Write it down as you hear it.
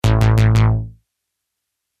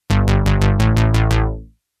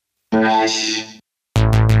Brush,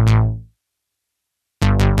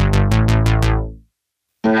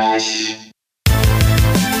 brush.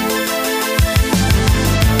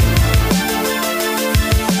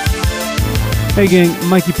 Hey gang,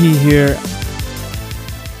 Mikey P here.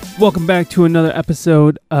 Welcome back to another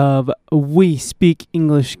episode of We Speak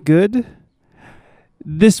English Good.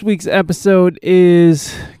 This week's episode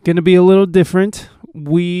is going to be a little different.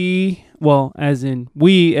 As in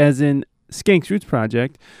Skanks Roots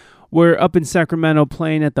Project, we're up in Sacramento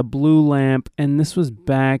playing at the Blue Lamp, and this was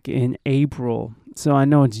back in April. So I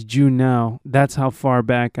know it's June now. That's how far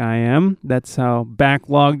back I am. That's how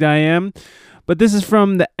backlogged I am. But this is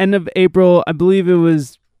from the end of April. I believe it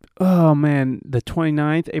was, the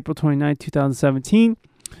 29th, April 29th, 2017.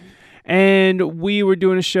 And we were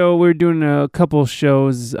doing a show. We were doing a couple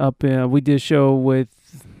shows up. We did a show with,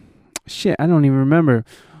 I don't even remember.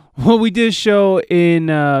 Well, we did a show in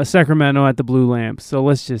Sacramento at the Blue Lamp. So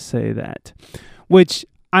let's just say that. Which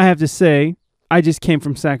I have to say, I just came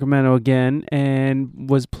from Sacramento again and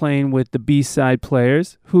was playing with the B-Side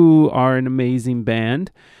Players, who are an amazing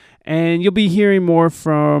band. And you'll be hearing more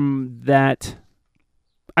from that.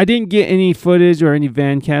 I didn't get any footage or any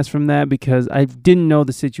vancast from that because I didn't know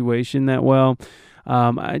the situation that well.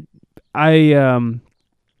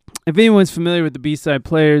 If anyone's familiar with the B-Side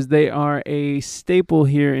Players, they are a staple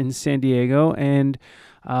here in San Diego, and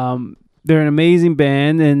they're an amazing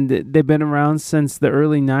band, and they've been around since the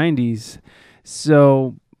early 90s.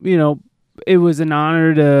 So, it was an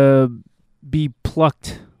honor to be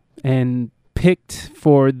plucked and picked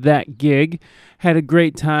for that gig. Had a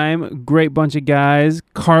great time, great bunch of guys.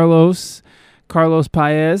 Carlos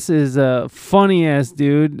Paez is a funny ass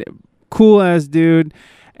dude, cool ass dude,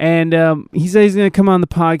 and he said he's gonna come on the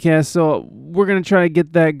podcast, so we're gonna try to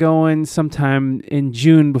get that going sometime in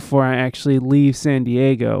June before I actually leave San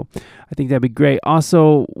Diego. I think that'd be great.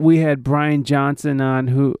 Also, we had Brian Johnson on.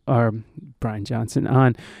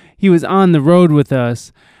 He was on the road with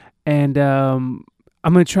us, and I'm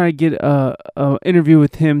going to try to get a interview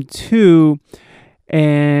with him too.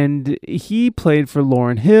 And he played for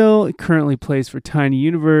Lauryn Hill. He currently plays for Tiny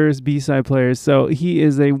Universe, B-Side Players. So he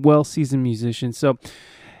is a well-seasoned musician. So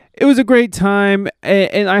it was a great time.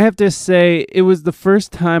 And I have to say, it was the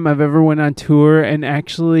first time I've ever went on tour and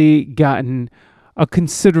actually gotten a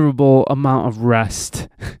considerable amount of rest.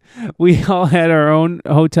 We all had our own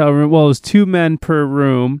hotel room. Well, it was 2 men per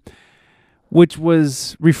room, which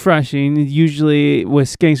was refreshing. Usually with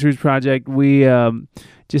Skanks Roots Project, we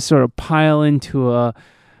just sort of pile into a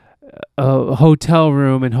hotel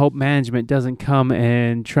room and hope management doesn't come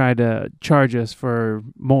and try to charge us for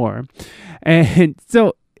more. And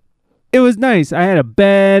so it was nice. I had a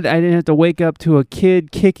bed. I didn't have to wake up to a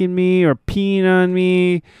kid kicking me or peeing on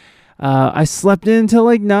me. I slept in until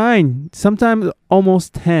like 9, sometimes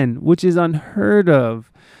almost 10, which is unheard of.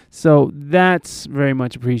 So that's very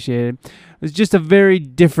much appreciated. It's just a very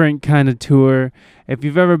different kind of tour. If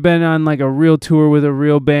you've ever been on like a real tour with a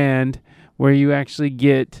real band where you actually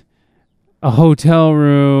get a hotel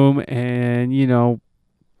room and,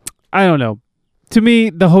 I don't know. To me,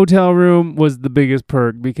 the hotel room was the biggest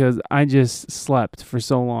perk because I just slept for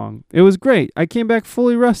so long. It was great. I came back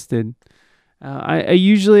fully rested. I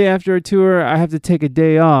usually, after a tour, I have to take a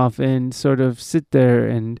day off and sort of sit there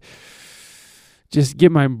and just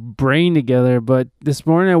get my brain together. But this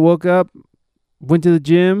morning I woke up, went to the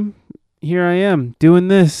gym. Here I am doing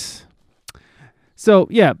this. So,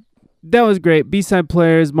 yeah, that was great. B-Side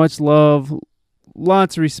Players, much love,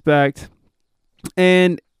 lots of respect.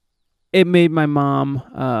 And it made my mom,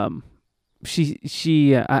 I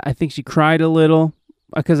think she cried a little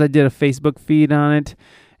because I did a Facebook feed on it.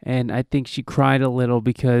 And I think she cried a little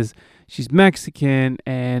because she's Mexican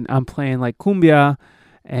and I'm playing like cumbia.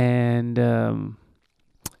 And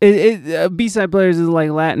B-Side Players is like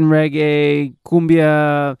Latin reggae,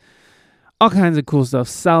 cumbia, all kinds of cool stuff.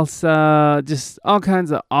 Salsa, just all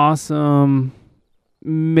kinds of awesome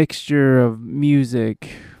mixture of music,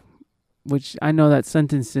 which I know that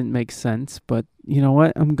sentence didn't make sense, but you know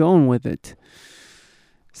what? I'm going with it.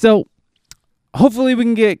 So hopefully we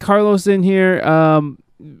can get Carlos in here.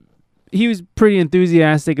 He was pretty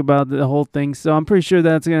enthusiastic about the whole thing, so I'm pretty sure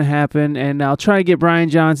that's going to happen. And I'll try to get Brian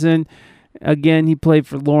Johnson. Again, he played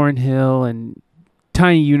for Lauryn Hill and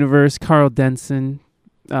Tiny Universe, Carl Denson.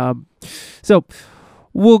 So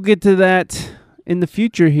we'll get to that in the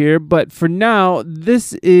future here. But for now,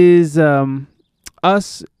 this is Skanks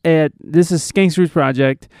Roots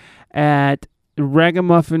Project at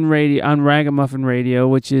Ragamuffin Radio,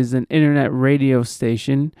 which is an internet radio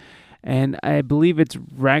station. and I believe it's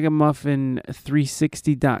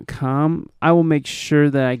ragamuffin360.com. I will make sure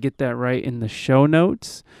that I get that right in the show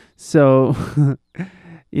notes. So,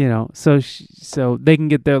 so they can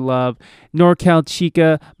get their love. NorCal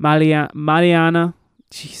Chica Mariana.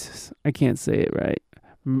 Jesus, I can't say it right.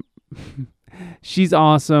 She's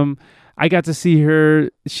awesome. I got to see her.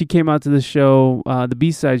 She came out to the show, the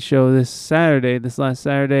B-side show this last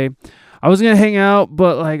Saturday. I was going to hang out,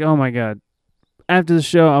 but oh my God. After the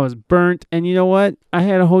show, I was burnt. And you know what? I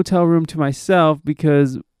had a hotel room to myself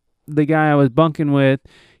because the guy I was bunking with,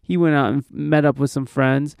 he went out and met up with some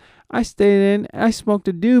friends. I stayed in, I smoked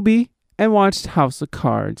a doobie, and watched House of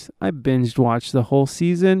Cards. I binged watched the whole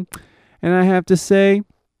season. And I have to say,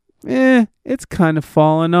 it's kind of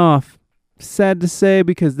fallen off. Sad to say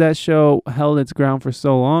because that show held its ground for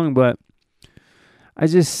so long, but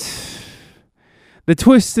the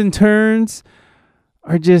twists and turns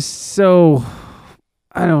are just so,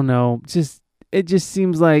 I don't know, it just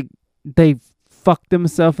seems like they fucked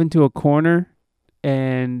themselves into a corner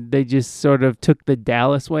and they just sort of took the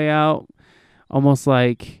Dallas way out, almost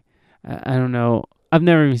like, I don't know, I've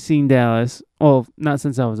never even seen Dallas, well, not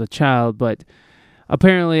since I was a child, but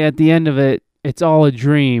apparently at the end of it, it's all a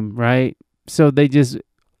dream, right? So they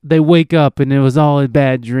wake up and it was all a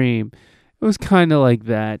bad dream. It was kind of like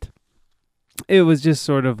that. It was just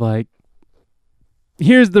sort of like,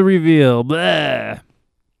 here's the reveal. Blah.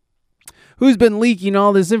 Who's been leaking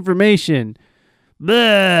all this information?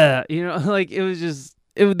 Blah. It was just,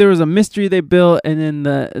 there was a mystery they built, and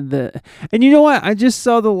then and you know what? I just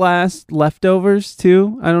saw the last Leftovers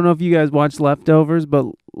too. I don't know if you guys watch Leftovers, but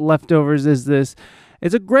Leftovers it's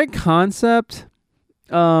a great concept.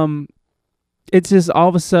 It's just all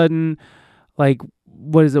of a sudden,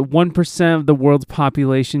 what is it? 1% of the world's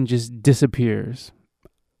population just disappears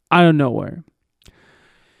out of nowhere.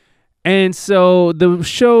 And so the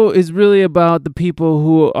show is really about the people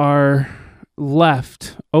who are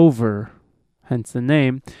left over, hence the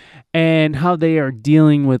name, and how they are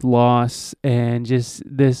dealing with loss and just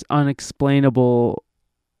this unexplainable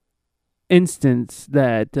instance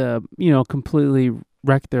that, completely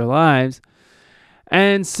wrecked their lives.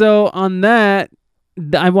 And so on that,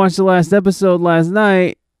 I watched the last episode last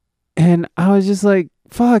night, and I was just like,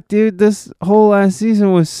 fuck, dude, this whole last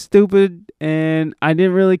season was stupid, and I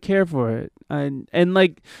didn't really care for it.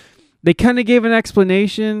 They kind of gave an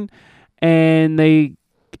explanation, and it's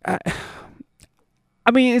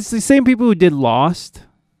the same people who did Lost.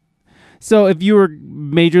 So if you were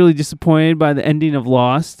majorly disappointed by the ending of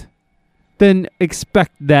Lost, then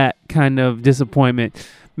expect that kind of disappointment.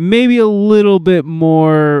 Maybe a little bit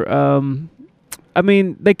more,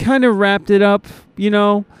 they kind of wrapped it up,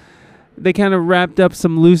 They kind of wrapped up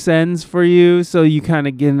some loose ends for you, so you kind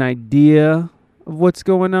of get an idea of what's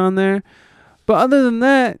going on there. But other than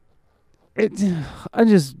that, I'm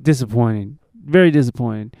just disappointed. Very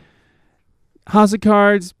disappointed. House of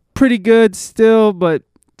Cards, pretty good still, but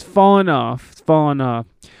it's falling off.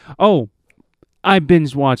 Oh, I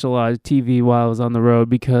binge watch a lot of TV while I was on the road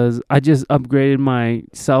because I just upgraded my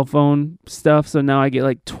cell phone stuff. So now I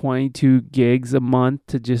get 22 gigs a month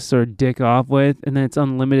to just sort of dick off with, and then it's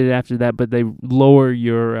unlimited after that. But they lower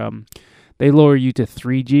you to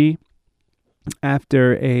 3G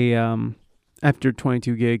after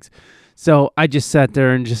 22 gigs. So I just sat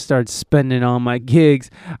there and just started spending all my gigs.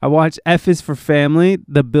 I watched F is for Family,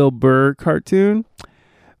 the Bill Burr cartoon.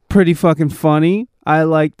 Pretty fucking funny. I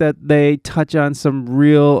like that they touch on some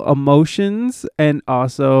real emotions, and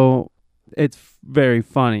also it's very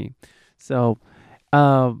funny. So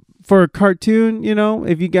for a cartoon,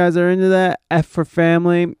 if you guys are into that, F for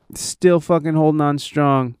Family, still fucking holding on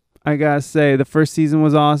strong. I gotta say, the first season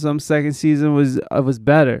was awesome. Second season was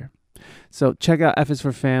better. So check out F is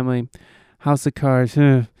for Family, House of Cards.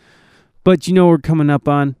 But we're coming up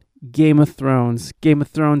on Game of Thrones. Game of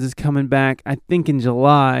Thrones is coming back, I think, in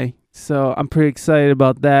July. So I'm pretty excited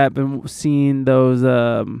about that. Been seeing those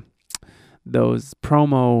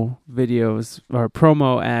promo videos or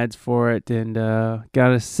promo ads for it, and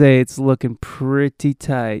gotta say it's looking pretty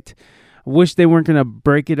tight. I wish they weren't gonna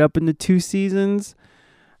break it up into 2 seasons.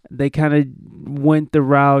 They kind of went the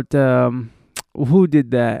route. Who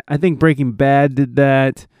did that? I think Breaking Bad did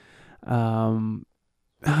that.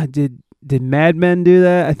 Did Mad Men do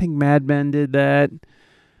that? I think Mad Men did that.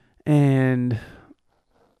 And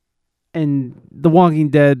The Walking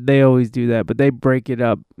Dead, they always do that, but they break it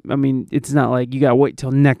up. It's not like you gotta wait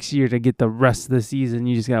till next year to get the rest of the season.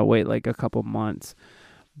 You just gotta wait a couple months.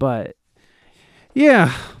 But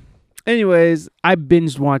yeah. Anyways, I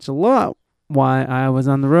binged watch a lot while I was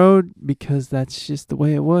on the road because that's just the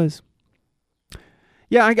way it was.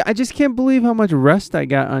 Yeah, I just can't believe how much rest I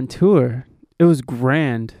got on tour. It was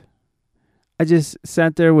grand. I just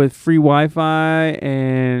sat there with free Wi-Fi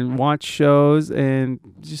and watched shows and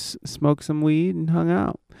just smoked some weed and hung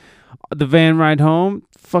out. The van ride home,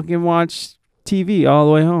 fucking watched TV all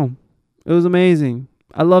the way home. It was amazing.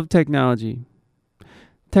 I love technology.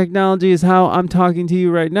 Technology is how I'm talking to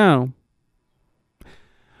you right now.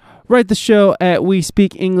 Write the show at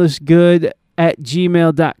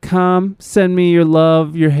WeSpeakEnglishGood@gmail.com. Send me your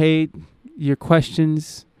love, your hate, your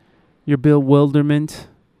questions, your bewilderment.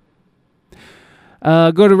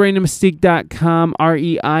 Go to ReinaMystique.com,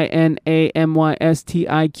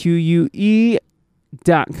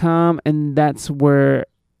 ReinaMystique.com, and that's where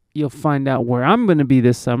you'll find out where I'm going to be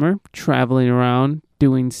this summer, traveling around,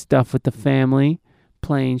 doing stuff with the family,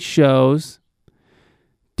 playing shows,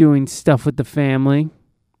 doing stuff with the family,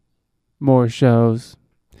 more shows.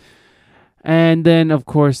 And then, of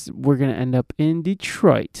course, we're going to end up in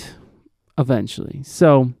Detroit eventually.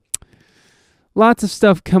 So, lots of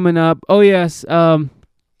stuff coming up. Oh, yes.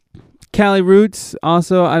 Cali Roots.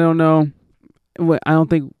 Also, I don't know. I don't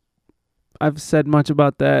think I've said much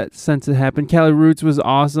about that since it happened. Cali Roots was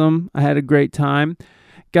awesome. I had a great time.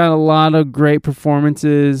 Got a lot of great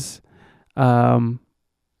performances. Recorded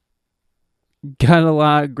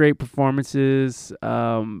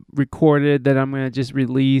that I'm going to just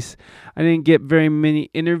release. I didn't get very many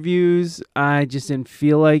interviews. I just didn't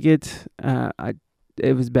feel like it.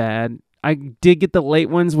 It was bad. I did get the late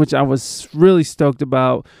ones, which I was really stoked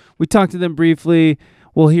about. We talked to them briefly.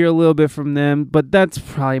 We'll hear a little bit from them, but that's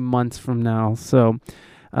probably months from now. So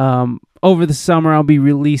over the summer, I'll be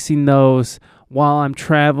releasing those while I'm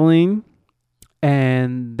traveling.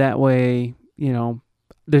 And that way,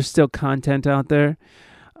 there's still content out there.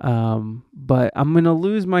 But I'm going to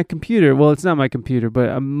lose my computer. Well, it's not my computer, but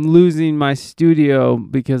I'm losing my studio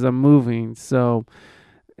because I'm moving. So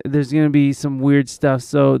there's going to be some weird stuff.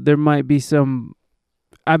 So there might be some...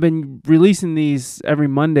 I've been releasing these every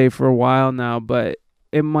Monday for a while now, but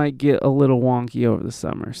it might get a little wonky over the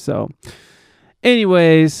summer. So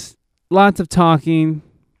anyways, lots of talking.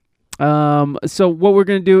 So what we're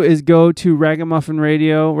going to do is go to Ragamuffin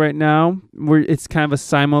Radio right now. It's kind of a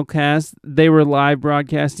simulcast. They were live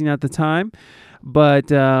broadcasting at the time, but,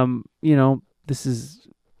 this is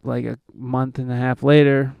like a month and a half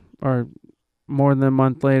later, or more than a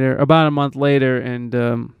month later, about a month later.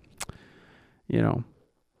 And,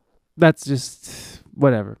 that's just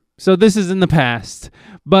whatever. So this is in the past,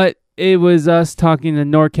 but it was us talking to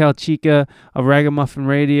NorCal Chica of Ragamuffin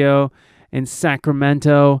Radio in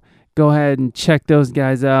Sacramento. Go ahead and check those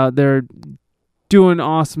guys out. They're doing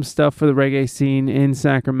awesome stuff for the reggae scene in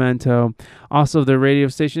Sacramento. Also, their radio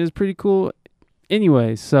station is pretty cool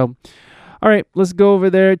anyways. So, all right, let's go over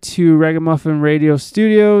there to Ragamuffin Radio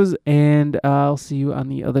Studios, and I'll see you on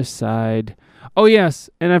the other side. Oh, yes,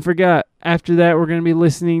 and I forgot. After that, we're going to be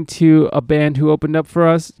listening to a band who opened up for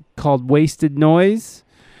us called Wasted Noise.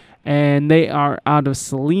 And they are out of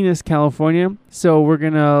Salinas, California. So we're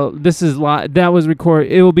going to... This is live. That was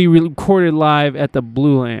recorded. It will be recorded live at the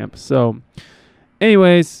Blue Lamp. So,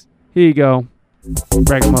 anyways, here you go.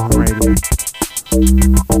 Ragamuffin Radio.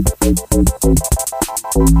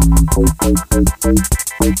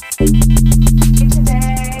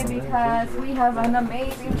 Today, because we have an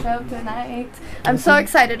amazing show tonight. I'm so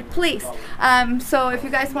excited. Please. So if you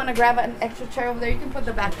guys want to grab an extra chair over there, you can put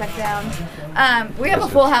the backpack down. We have a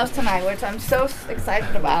full house tonight, which I'm so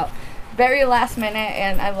excited about. Very last minute,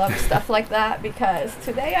 and I love stuff like that because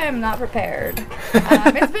today I am not prepared.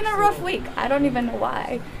 It's been a rough week. I don't even know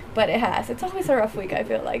why, but it has. It's always a rough week, I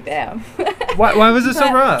feel like. Damn. Why was it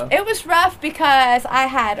so rough? It was rough because I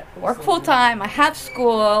had work full time. I have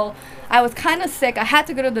school. I was kind of sick. I had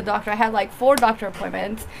to go to the doctor. I had like 4 doctor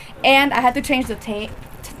appointments, and I had to change the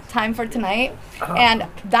time for tonight, and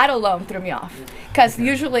that alone threw me off. Because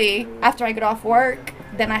usually after I get off work,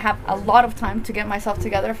 then I have a lot of time to get myself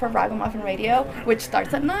together for Ragamuffin Radio, which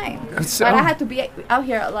starts at 9. So, but I had to be out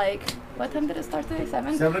here at like, what time did it start today?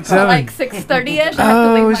 7? 7 So like 6:30ish, I have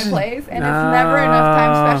to leave my place, and it's never enough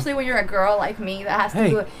time, especially when you're a girl like me that has to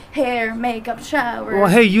do hair, makeup, shower. Well,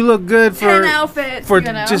 hey, you look good for 10 outfits, for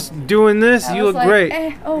just doing this. You look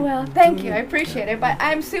great. Oh well, thank you, I appreciate it. But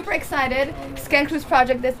I'm super excited. Skank Cruise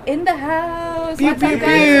Project is in the house. Pew, What's up, pew,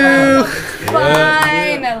 guys? pew.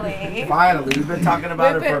 Finally. Finally, we've been talking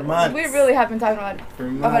about it for months. We really have been talking about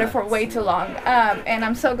it for way too long. And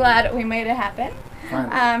I'm so glad we made it happen.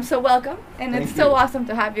 So welcome, and it's so awesome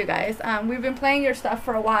to have you guys. We've been playing your stuff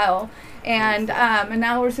for a while, and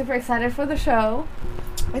now we're super excited for the show.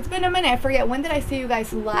 It's been a minute. I forget. When did I see you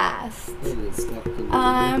guys last?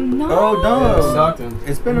 No. Oh no, Stockton.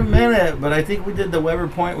 it's been a minute, but I think we did the Weber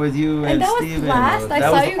Point with you and, And that was Steven. last. I That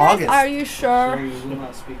saw was you guys. August. Are you sure?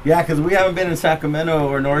 Yeah, because we haven't been in Sacramento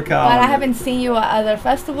or NorCal. But I haven't seen you at other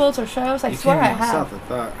festivals or shows. I swear I have.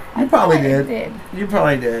 You probably I did. You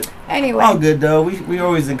probably did. Anyway. All good though. We're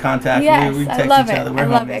always in contact. Yes, we I text love each it. other. I We're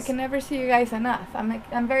love it. I homies. can never see you guys enough.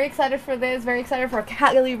 I'm very excited for this. Very excited for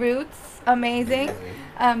Cali Roots. Amazing.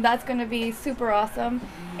 That's gonna be super awesome.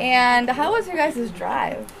 And how was your guys'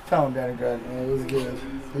 drive? Tell him, Danny Dread. It was good.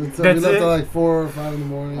 We That's left it? at like 4 or 5 in the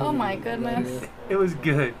morning. Oh my We got goodness. here, It was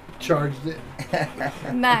good. Charged it.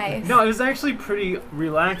 Nice. No, it was actually pretty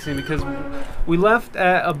relaxing because we left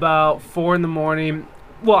at about 4 in the morning.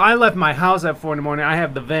 Well, I left my house at 4 in the morning. I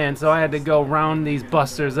have the van, so I had to go round these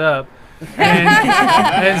busters up.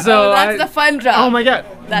 And so Oh, that's the fun job. oh my god,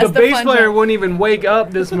 That's the the bass fun player job. wouldn't even wake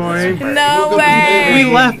up this morning. No way.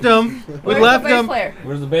 We left him. We Where's left the bass him. player?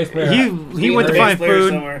 Where's the bass player? He went to Bass find player food.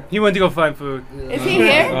 somewhere. He went to go find food. Is he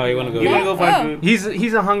here? Oh, you want to go? You wanna go find food?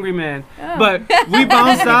 He's a hungry man. Oh. But we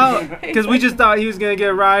bounced out because we just thought he was gonna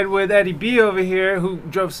get a ride with Eddie B over here, who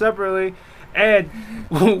drove separately. And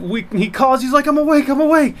he calls. He's like, I'm awake. And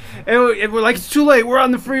we're like, it's too late. We're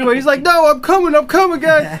on the freeway. He's like, no, I'm coming,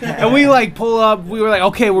 guys. And we like pull up. We were like,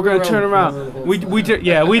 okay, we're gonna turn around. We didn't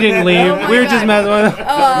leave. Oh my We were just God. messing with him.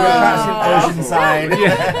 Oh.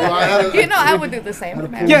 Oceanside. You know, I would do the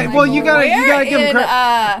same. Man. Yeah, well, you gotta Where give him in,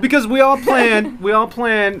 credit because we all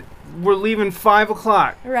planned. We're leaving 5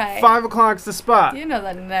 o'clock. Right. 5 o'clock's the spot. You know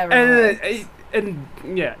that never. And works.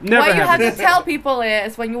 yeah, never What you have happened. to tell people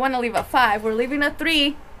is when you want to leave at 5, we're leaving at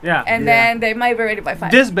 3, Yeah. and then they might be ready by 5.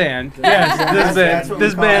 This band, yes, that's what we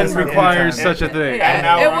this call band it. requires such a thing. Yeah,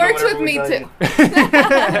 now it we're works whatever with we me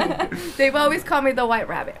tell too. They've always called me the White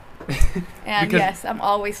Rabbit. And Because- yes, I'm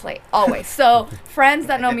always late. Always. So friends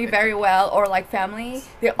that know me very well or like family,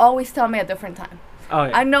 they always tell me a different time. Oh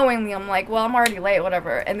yeah. Unknowingly, I'm like, well, I'm already late,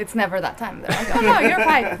 whatever. And it's never that time. They're like, oh, no, you're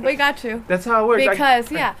fine. We got you. That's how it works.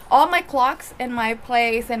 Because, yeah, all my clocks in my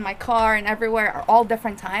place and my car and everywhere are all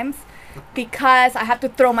different times because I have to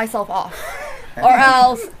throw myself off. Or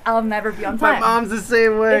else I'll never be on My time. mom's the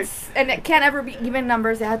same way. And it can't ever be even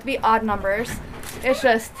numbers. They have to be odd numbers. It's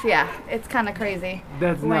just, yeah, it's kind of crazy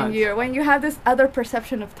That's when nuts. when you have this other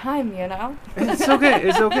perception of time, you know. It's okay.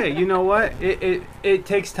 It's okay. You know what? It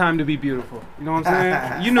takes time to be beautiful. You know what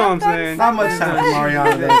I'm saying? You know what I'm saying? Not much time for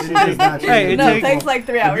Mariana. Though. She's just not Hey, it No, it takes- takes like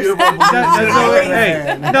 3 hours. beautiful That's all right.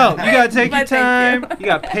 Hey, no, you gotta take your But thank time. You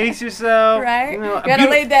gotta pace yourself. Right? You know, You gotta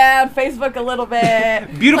lay down, Facebook a little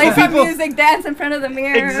bit. Beautiful play some people- music, dance in front of the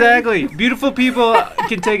mirror. Exactly. Beautiful people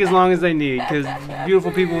can take as long as they need because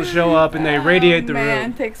beautiful people show up and they radiate the man,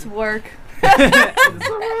 room. takes work.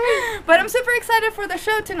 But I'm super excited for the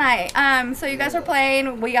show tonight. So you guys are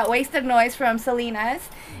playing. We got Wasted Noise from Salinas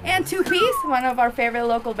and Two Piece, one of our favorite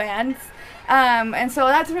local bands. And so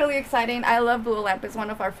that's really exciting. I love Blue Lamp. It's one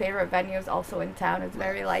of our favorite venues also in town. It's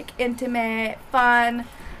very like intimate, fun.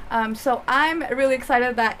 So I'm really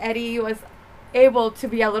excited that Eddie was able to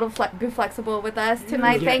be a little be flexible with us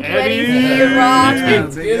tonight. Thank you, Eddie. Eddie. You rock.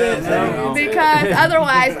 Yeah. Because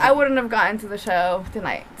otherwise, I wouldn't have gotten to the show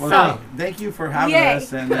tonight. Well, So, thank you for having Yay.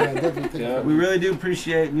 us, and Yeah, definitely. we really do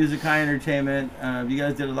appreciate Music High Entertainment. You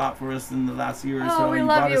guys did a lot for us in the last year or Oh, so. we you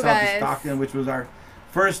love brought you us out to guys. Stockton, which was our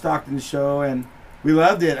first Stockton show, and we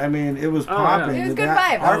loved it. I mean, it was Oh, yeah. popping. It was good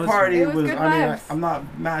That- vibes. Our It was- party it was was. good I mean, vibes. I'm not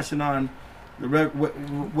mashing on the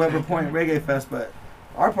Weber Point Reggae Fest, but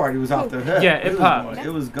our party was off the hook. Yeah, it was popped. going-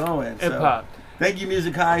 It was going. It so. popped. Thank you,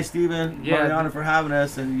 Music High, Steven, Yeah. Mariana, for having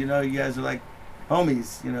us. And, you know, you guys are like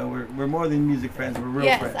homies. You know, we're more than music friends. We're real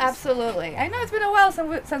yes, friends. absolutely. I know it's been a while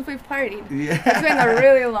since we've partied. Yeah. It's been a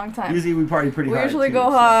really long time. Usually we party pretty We hard. usually too, go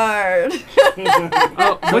so. hard.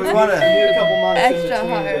 Oh, So we what, want to. A couple months in Extra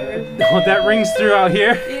between, hard. oh, that rings through out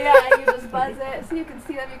here. Yeah, you just buzz it so you can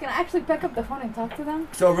see them. You can actually pick up the phone and talk to them.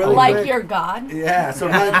 So really Like quick. you're God. Yeah. So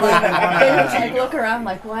really quick, we They just want like look around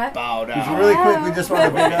like, what? Bow to. down. Really quick, we just want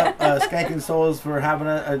to big up Skanking Souls for having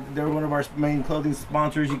they're one of our main clothing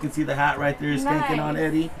sponsors. You can see the hat right there, Skanking on Nice.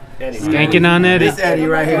 Eddie. Skanking on Eddie. This Eddie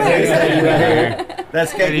right here. This Eddie right here.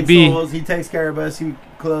 That's Eddie Skanking B. Souls. He takes care of us. He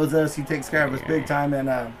clothes us. He takes care of us big time.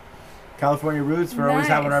 And California Roots for always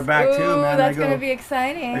having our back too, Ooh, man. That's gonna be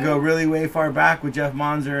exciting. I go really way far back with Jeff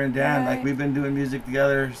Monzer and Dan. Right. Like we've been doing music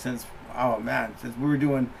together since since we were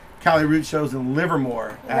doing Cali Root shows in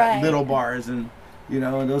Livermore at Right. little bars, and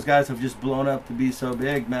and those guys have just blown up to be so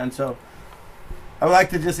big, man. So I would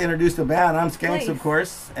like to just introduce the band. I'm Skanks, Please. of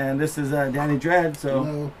course, and this is Danny Dread. So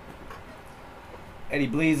No. Eddie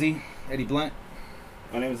Bleezy, Eddie Blunt.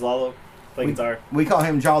 My name is Lalo. Play guitar. we call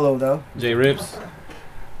him Jalo though. Jay Rips.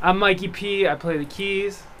 I'm Mikey P. I play the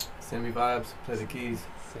keys. Sammy Vibes, play the keys.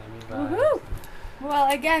 Sammy Woohoo!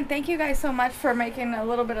 Well, again, thank you guys so much for making a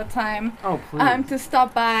little bit of time Oh, please. to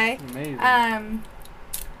stop by. Amazing.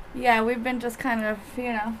 Yeah, we've been just kind of,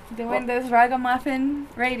 doing this Ragamuffin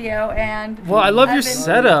radio, and Well, I love your I've been-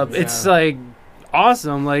 setup. Yeah. It's like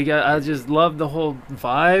awesome. Like I just love the whole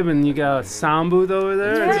vibe, and you got a sound booth over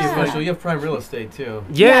there. Yeah. It's It's just like, special. You have prime real estate too.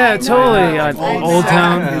 Yeah, yeah, I know. totally. Yeah. Old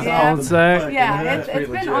Town, Yeah. Old Sec. Yeah, That's it's pretty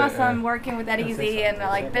been legit, awesome yeah. working with Eddie Z, and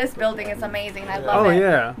like this building is amazing. I love Oh it.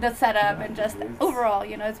 yeah. The setup and just overall,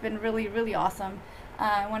 it's been really, really awesome.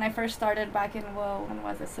 When I first started back in, when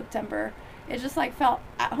was it, September, it just like felt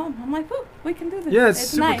at home. I'm like, whoo, we can do this. Yeah, it's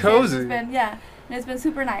super nice. cozy. It's been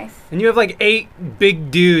super nice. And you have like 8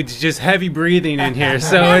 big dudes just heavy breathing in here,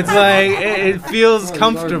 so it's like it feels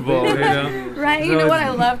comfortable, you know. Right. So You know what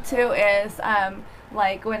I it's- love too is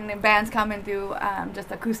like when the bands come and do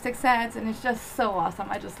just acoustic sets, and it's just so awesome.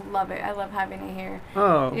 I just love it. I love having it here.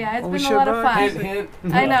 Oh, Yeah, it's well, we been a should lot of brought fun. Hint,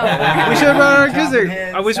 hint. I know. We should have brought our Counting acoustic.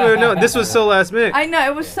 heads. I wish we would have known. This was so last minute. I know,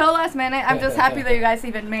 it was so last minute. I'm just happy that you guys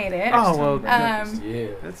even made it. Oh well, Yeah.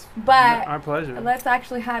 that's But our pleasure. let's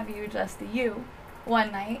actually have you, just you,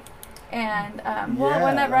 one night. And when Yeah,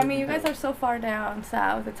 that that'd Rummy, be you guys dope. are so far down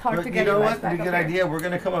south. It's hard But to you get know you guys what? back It'd be a up good here. idea. We're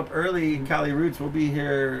gonna come up early, Cali Roots. We'll be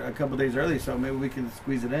here a couple days early, so maybe we can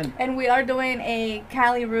squeeze it in. And we are doing a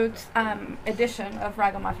Cali Roots edition of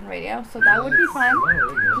Ragamuffin Radio, so that would be fun.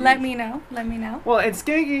 Let me know. Let me know. Well, and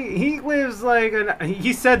Skanky, he lives like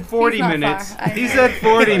he said 40 He's not minutes. far. I He know. said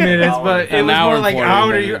 40 minutes, but it An was hour more and like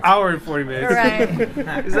 40 minutes. hour and 40 minutes.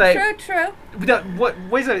 Right. It's like, True. what?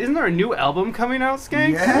 Wait a second, isn't there a new album coming out,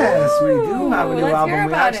 Skank? Yes, we do have a Ooh, new let's album. hear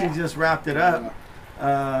We about actually it. just wrapped it up.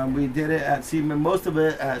 We did it at most of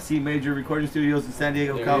it at C Major Recording Studios in San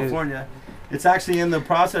Diego, There it California. It's actually in the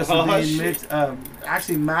process of Oh, being shit. mixed,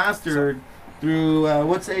 actually mastered through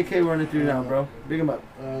what's AK running through now, bro? Big him up.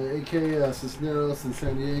 AK Cisneros in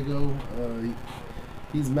San Diego.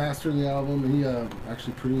 He's mastering the album, and he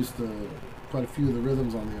actually produced quite a few of the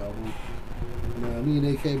rhythms on the album. And, me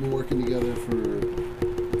and AK have been working together for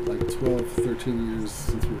like 12, 13 years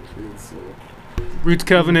since we were kids. So Roots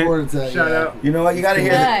Covenant. forward to that, Shout yeah. out. You know what? You gotta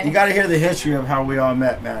hear. Nice. You gotta hear the history of how we all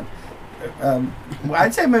met, man.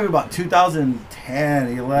 I'd say maybe about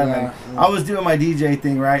 2010, 11. Yeah. I was doing my DJ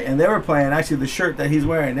thing, right? And they were playing, actually, the shirt that he's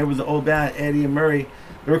wearing. There was an old band, Eddie and Murray.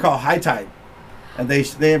 They were called High Tide. And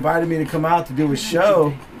they invited me to come out to do a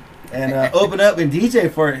show and open up and DJ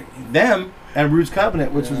for them and Roots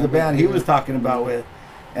Covenant, which was the band he was talking about with.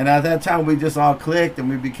 And at that time, we just all clicked and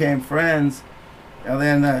we became friends. And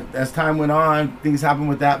then as time went on, things happened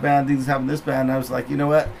with that band, things happened with this band. And I was like, you know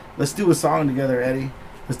what? Let's do a song together, Eddie.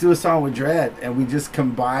 Let's do a song with Dread. And we just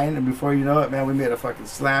combined, and before you know it, man, we made a fucking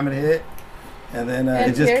slamming hit. And then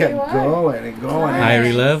And it just here kept you are. going and going. Nice.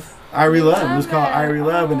 Irie Love. Irie Love. It was called Love it. Irie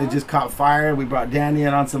Love, and it Aw. just caught fire. We brought Danny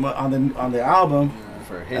in on the album.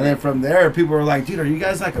 For a hit. And then from there, people were like, dude, are you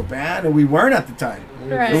guys like a band? And we weren't at the time.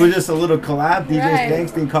 Right. It was just a little collab, DJ Right. Skanks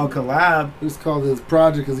thing called Collab. It's called his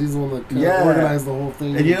project because he's the one that kind Yeah. of organized the whole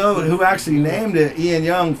thing. And you know who actually named it? Ian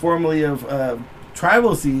Young, formerly of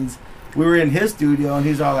Tribal Seeds. We were in his studio, and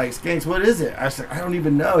he's all like, Skanks, what is it? I was like, I don't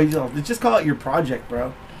even know. He's all, just call it your project,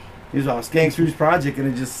 bro. He's all, Skanks Roots Project,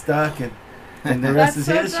 and it just stuck, and the rest That's is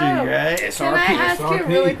so history, dope. right? Can I ask you SRP.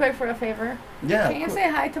 really quick for a favor? Yeah. Can you say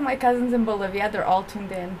hi to my cousins in Bolivia? They're all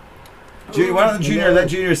tuned in. Junior, why don't Junior let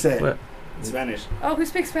Junior say it? What? Spanish. Oh, who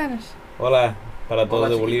speaks Spanish? Hola para todos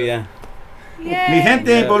de chiquita. Bolivia. Yay! Mi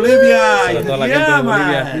gente, Yeah. Bolivia. Para toda la gente de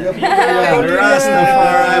Bolivia. man.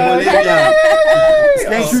 Rastafari, Bolivia.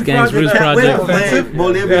 Skanks Roots Skanks Roots Project. Project. Went offensive.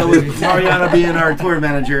 Bolivia with Mariana being our tour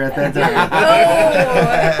manager at that time.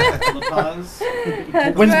 Oh.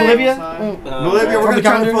 When's right. Bolivia? Bolivia, we're gonna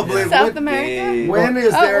try to put Bolivia. South America? When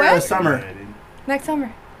is Oh, their when? summer? Next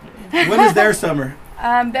summer. When is their summer?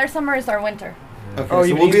 Their summer is our winter. Okay, Oh, so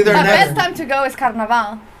you we'll mean- be there The next. best time to go is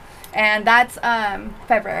Carnaval, and that's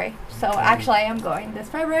February. So actually, I am going this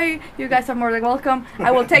February. You guys are more than welcome. I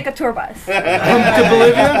will take a tour bus. To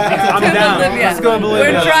Bolivia? I'm To down. Bolivia. Let's go to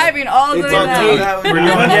Bolivia. We're driving all the way on down. tape. We're doing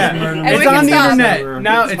it. And It's we can on the stop. internet.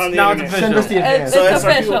 Now it's on the now it's internet. Send us the official. It's, advance. it's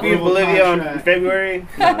official. Be in Bolivia on February.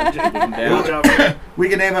 We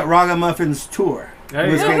can name it Ragamuffins Tour. There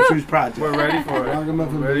you With go. Skanks Roots Project. We're ready for it.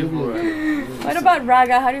 Ragamuffin Ready Bolivia. for it. What about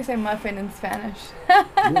raga? How do you say muffin in Spanish?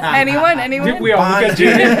 Anyone? Anyone? We all Pan. got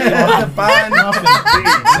Junior. Pan.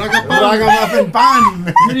 Ragamuffin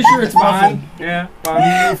Pan. Pretty sure it's muffin. Yeah.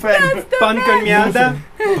 Pan, Pan. pan con mierda.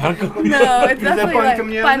 No, it's definitely pan like con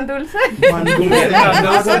mierda? pan dulce.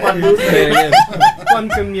 Pan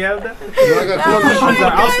con mierda. Raga- I'm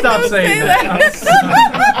sorry, I'll stop Don't saying say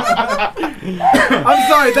that. I'm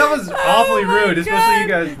sorry. That was awfully rude, especially you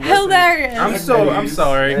guys. listening. Hilarious. I'm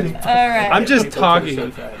sorry. All right. I'm just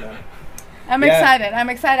talking. I'm excited. I'm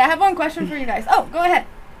excited. I have one question for you guys. Oh, go ahead.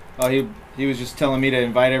 Oh, he was just telling me to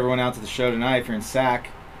invite everyone out to the show tonight. If you're in Sac,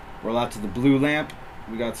 roll out to the Blue Lamp.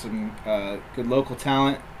 We got some good local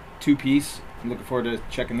talent, 2-piece. I'm looking forward to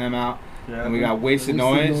checking them out. Yeah. And we got Wasted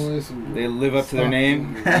Noise. They live up to their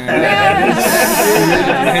name. And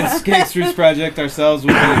Skanks Roots Project ourselves will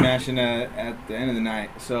be mashing at the end of the night.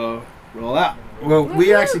 So roll out. Well,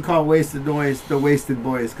 we actually call Wasted Noise the Wasted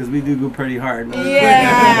Boys because we do go pretty hard.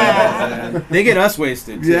 Yeah. They get us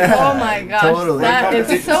wasted. Too. Yeah. Oh my gosh. Totally. That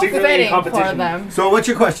is so Secretly fitting for competition. them. So, what's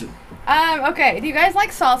your question? Okay. Do you guys like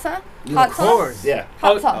salsa? Hot sauce? Yeah.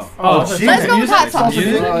 Hot sauce. Oh, Let's go with hot sauce. Oh,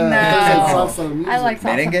 yeah. No. I like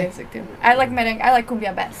salsa music too. I like merengue. I like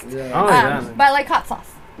cumbia best. Yeah. Oh, yeah. But I like hot sauce.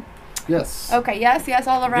 Yes. Okay, yes,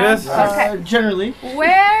 all around. Yes. Okay. Generally.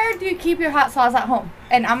 Where do you keep your hot sauce at home?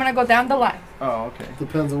 And I'm gonna go down the line. Oh, okay.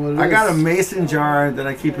 Depends on what it is. I got a mason jar that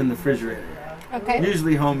I keep in the refrigerator. Okay.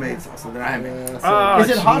 Usually homemade salsa that I make. Yeah, Oh, Is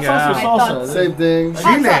it hot sauce or I thought salsa? so. same thing.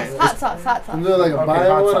 Hot She-man. sauce. I'm doing like a bio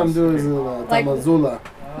hot one. I'm sauce. doing Like- tamazula.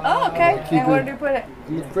 Oh, okay. Keep And where it- do you put it?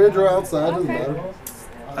 In the fridge or outside, doesn't Okay.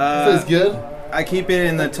 matter. Tastes good. I keep it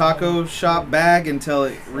in the taco shop bag until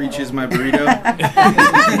it reaches my burrito.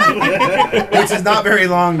 Which is not very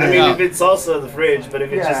long. I Though. mean, if it's salsa in the fridge, but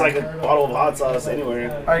if it's just Yeah. like a bottle of hot sauce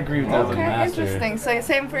anywhere. I agree with that. Okay, interesting. So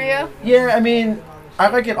same for you? Yeah, I mean, I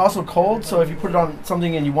like it also cold, so if you put it on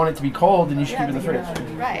something and you want it to be cold, then you should keep it in the fridge.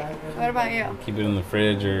 Right. What about you? Keep it in the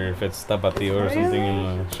fridge, or if it's tapatio or something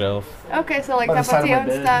in the shelf. Okay, so like By the side of tapatio my and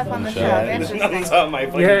bed. stuff on On the the shelf. shelf.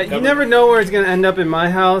 Interesting. Yeah, you never know where it's gonna end up in my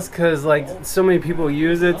house because like so many people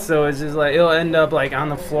use it, so it's just like it'll end up like on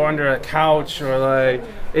the floor under a couch or like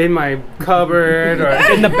in my cupboard or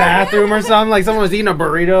in the bathroom or something. Like someone was eating a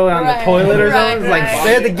burrito on the Right, toilet or right, something. It's like right.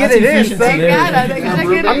 they had to get That's it in. efficiency son. They gotta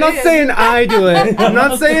get I'm not it saying in. I do it. I'm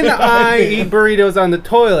not saying I eat burritos on the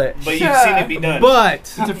toilet. But Sure. you've seen it be done. But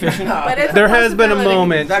It's efficient. But it's there has been a possibility.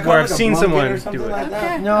 moment That where called I've like a seen blanket someone or something do it. like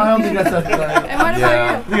that? Okay. No, I don't think that's that. And what about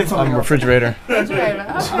I think it's something else. Refrigerator. you? Refrigerator.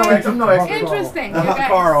 No, Okay. I'm no expert. Interesting. A you hot guys.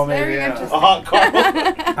 Carl, Very maybe, yeah. interesting. A hot Carl.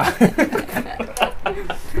 Okay.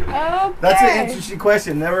 That's an interesting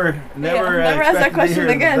question. Never never ask that expected to question hear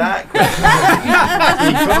again. that question.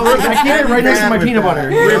 I keep it right next to my peanut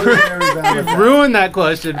butter. You've ruined that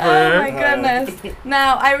question for Oh her. my goodness.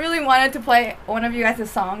 Now, I really wanted to play one of you guys'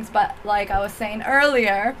 songs, but like I was saying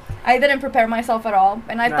earlier, I didn't prepare myself at all.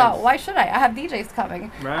 And I thought, why should I? I have DJs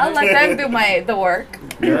coming. I'll let them do the work.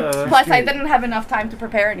 Plus, I didn't have enough time to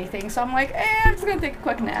prepare anything. So I'm like, I'm just going to take a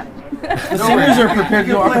quick nap. The singers are prepared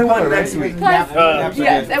to go Play one acapella, next right? week. Plus,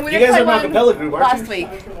 yes, and we You didn't guys play are an one acapella group, aren't last you?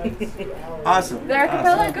 week. Awesome. They're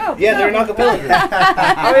acapella, go. Yeah, they're an acapella group.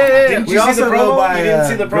 Oh, Didn't We you see also the go promo? by You didn't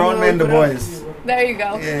see the promo Grown Men they to put out? Boys. There you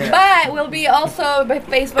go. Yeah. But we'll be also by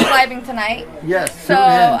Facebook Living tonight. Yes. So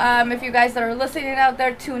tune in. if you guys that are listening out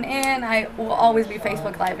there, tune in. I will always be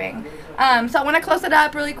Facebook Living. So I want to close it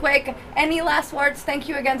up really quick. Any last words? Thank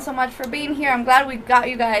you again so much for being here. I'm glad we got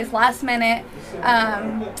you guys last minute.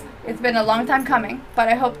 It's been a long time coming, but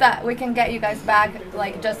I hope that we can get you guys back.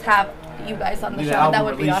 Like just have you guys on the show. That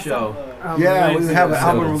would be awesome. Yeah, we have an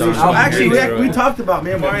album release show. Album Actually, release we talked about,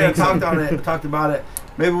 me and Mario talked about it.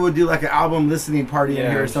 Maybe we'll do like an album listening party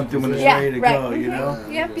in here or something when it's Yeah, ready to right. go, you know?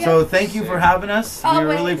 Yep, yep. So thank you for having us. We Always.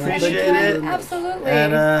 really appreciate it. Absolutely.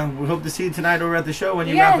 And we hope to see you tonight over at the show when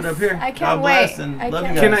you Yes, wrap it up here. I can't God bless wait. and I love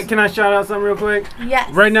can't you Can guys. I shout out something real quick?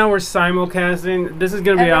 Yes. Right now we're simulcasting. This is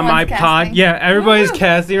gonna be on my Everyone's pod. casting. Yeah, everybody's Woo.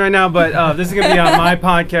 casting right now, but this is gonna be on my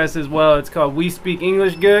podcast as well. It's called We Speak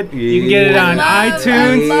English Good. You can get it on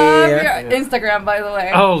iTunes. I love your Instagram, by the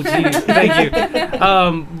way. Oh, geez, thank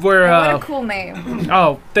you. We're What a cool name.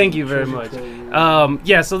 oh, thank you very much.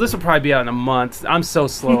 Yeah, so this will probably be out in a month. I'm so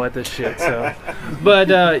slow at this shit. So,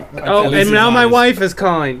 but oh, least and he's now my honest. wife is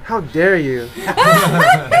calling. How dare you?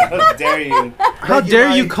 How dare you? How you,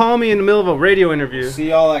 dare you Mike. call me in the middle of a radio interview? See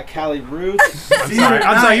y'all at Cali Roots. See you sorry. I'm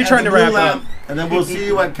tonight sorry, you're at trying the to wrap Blue up. Lamp, and then we'll see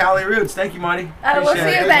you at Cali Roots. Thank you, Marty. We'll see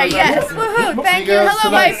Appreciate you it. there. Yes. Woohoo. Thank you. guys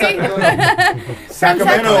Hello, tonight, Mikey.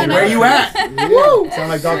 Sacramento, where you at? Woo! Sound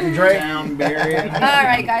like Dr. Dre? Down, Barry. All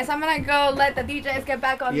right, guys. I'm going to go let the DJs get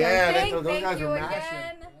back on Yeah, their thing. those Thank guys you are again.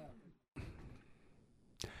 mashing.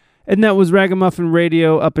 And that was Ragamuffin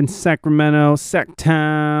Radio up in Sacramento,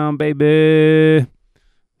 Sacktown, baby.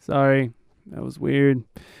 Sorry, that was weird.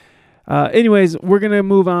 Anyways, we're going to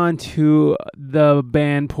move on to the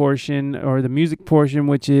band portion or the music portion,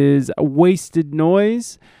 which is Wasted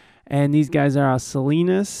Noise. And these guys are out of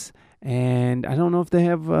Salinas. And I don't know if they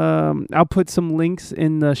have, I'll put some links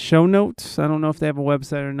in the show notes. I don't know if they have a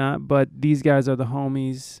website or not, but these guys are the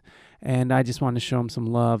homies, and I just want to show them some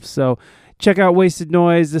love. So check out Wasted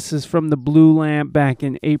Noise. This is from the Blue Lamp back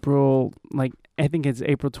in April, like I think it's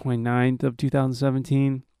April 29th of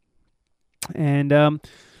 2017. And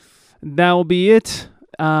that will be it.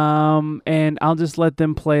 And I'll just let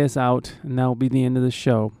them play us out, and that will be the end of the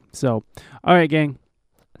show. So, all right, gang.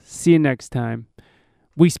 See you next time.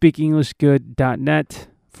 WeSpeakEnglishGood.net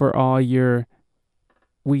for all your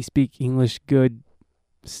We Speak English Good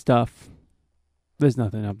stuff. There's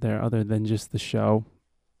nothing up there other than just the show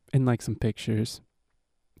and like some pictures.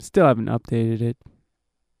 Still haven't updated it.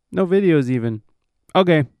 No videos even.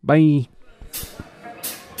 Okay, bye.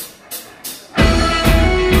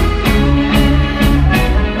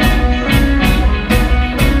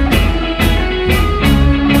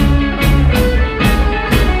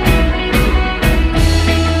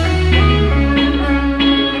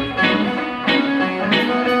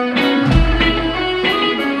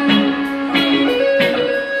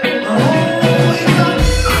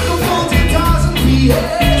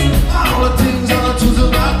 All the things on the tools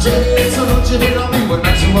of my chest. So don't you hit on me when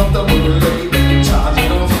I show up the word.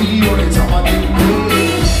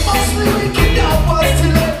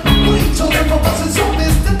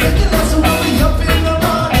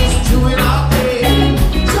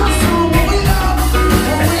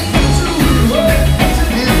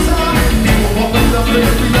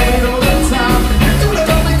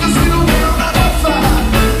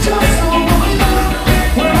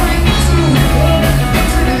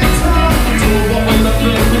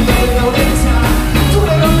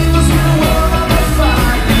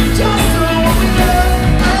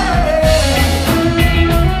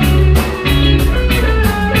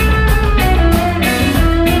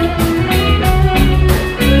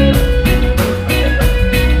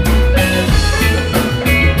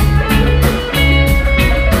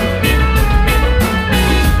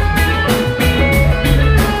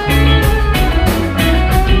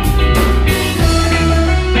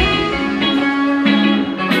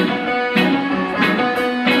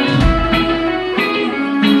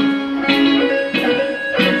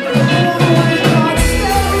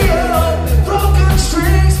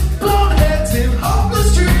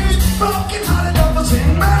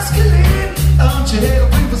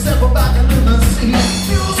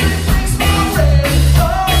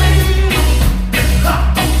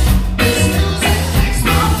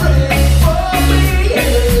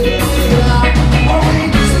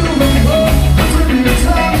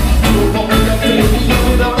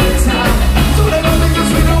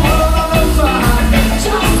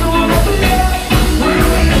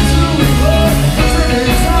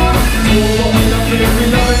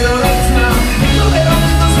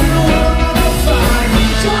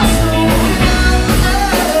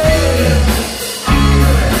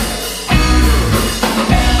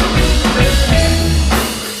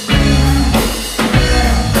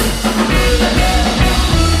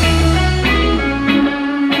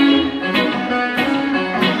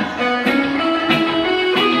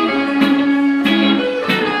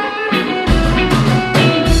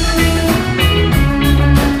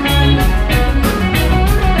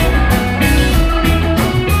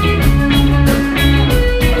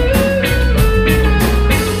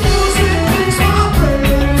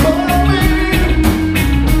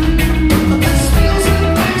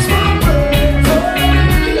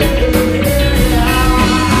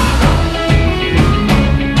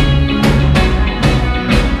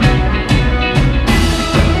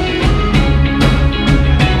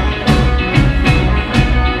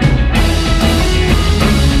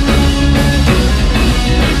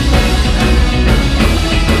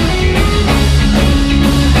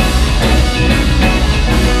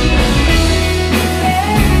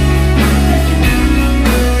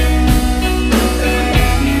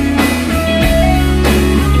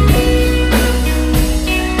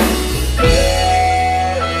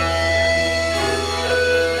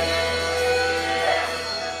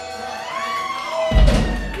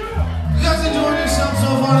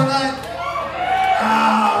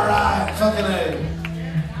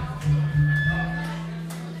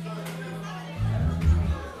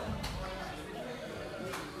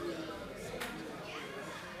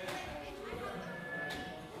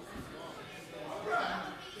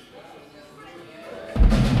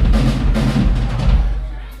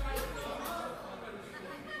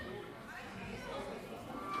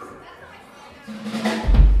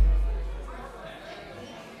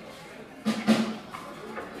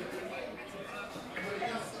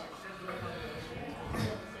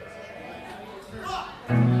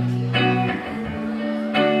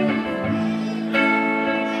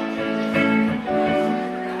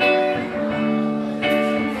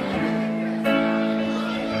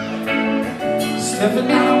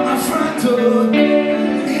 Stepping out my front door,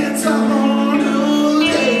 it's a whole new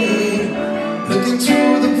day. Looking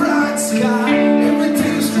through the bright sky,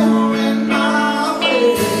 everything's going my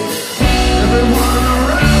way. Everyone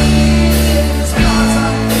around me is got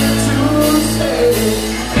something to say.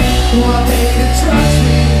 Oh, I made it, trust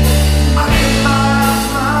me, I made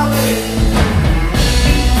my way.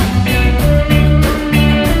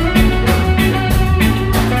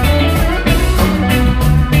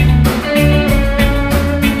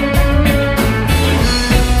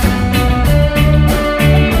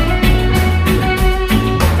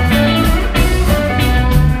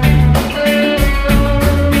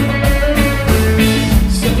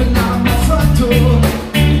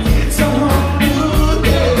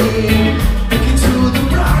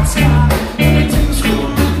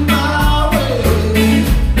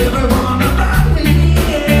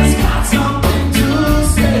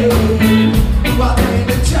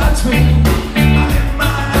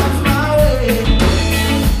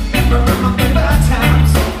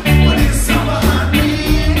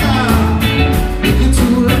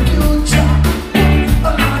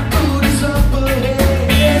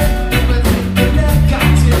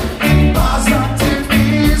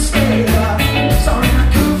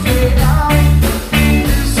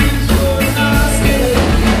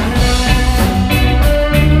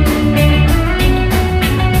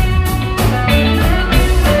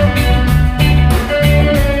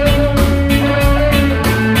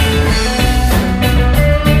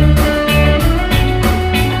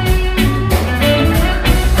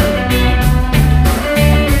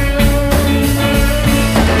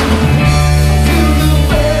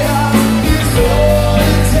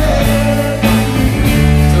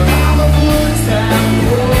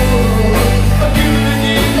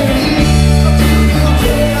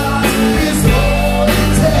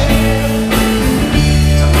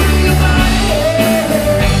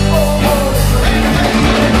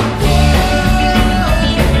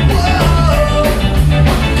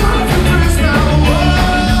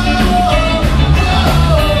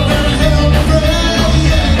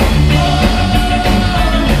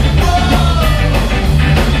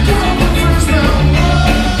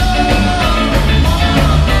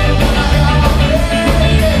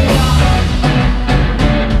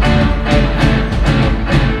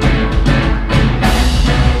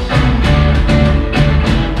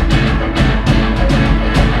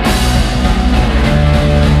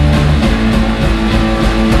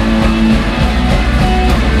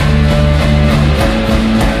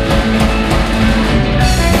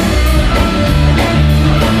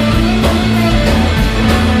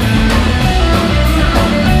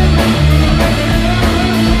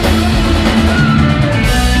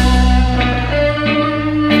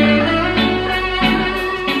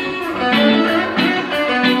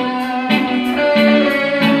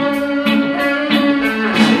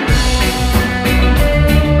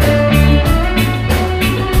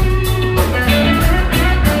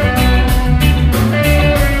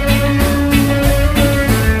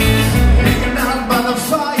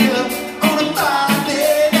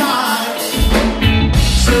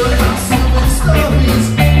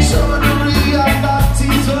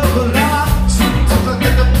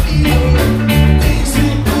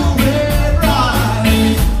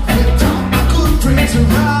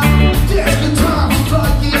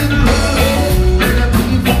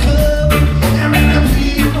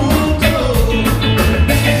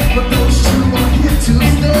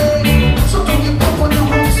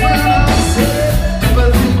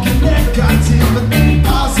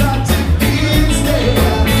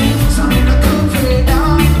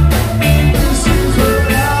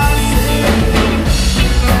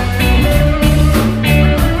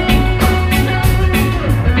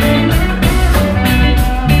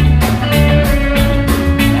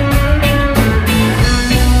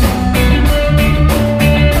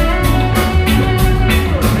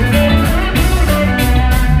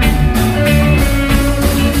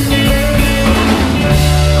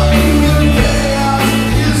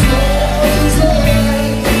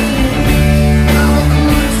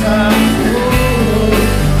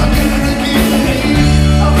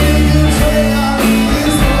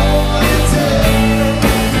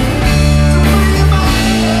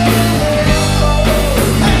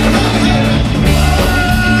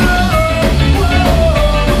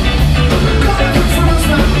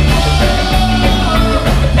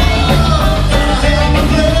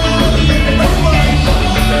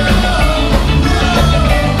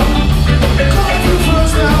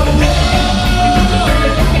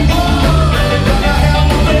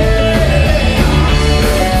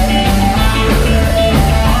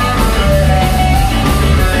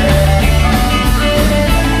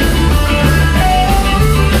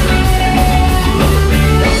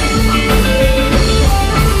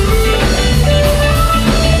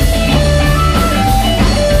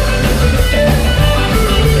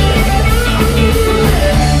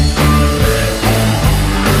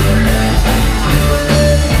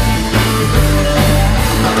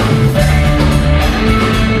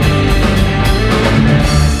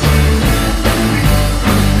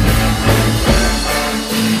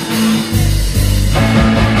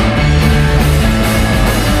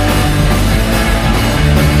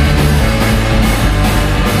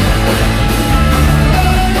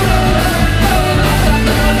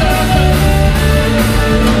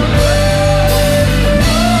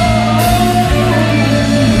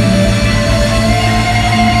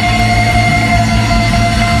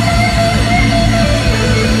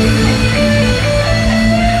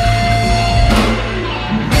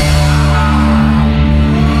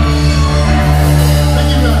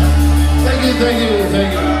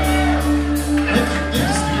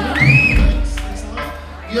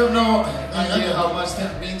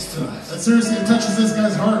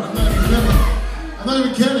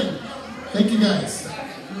 Brian Kenning. Thank you guys.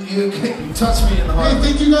 You touched me in the heart. Hey,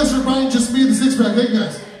 thank you guys for buying just me the 6-pack. Thank you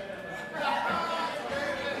guys.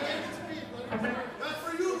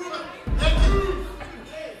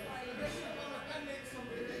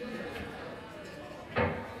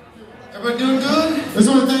 Everybody doing good? Just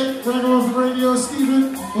want to thank Randall from Radio.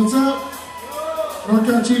 Steven, what's up?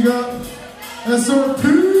 Norcal Chica.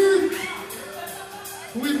 SRP.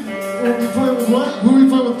 We play with what? Who we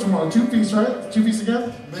play with tomorrow? 2-piece, right? 2-piece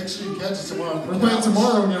again? Make sure you catch us tomorrow. We're playing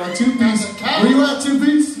tomorrow when you're on 2-piece. Where you at,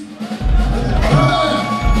 2-piece?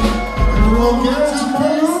 We'll get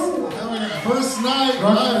 2-piece. First night,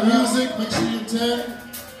 live music. Make sure you attend.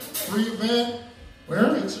 Free event.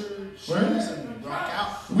 Where? Get your shoes and rock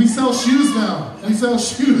out. We sell shoes now. We sell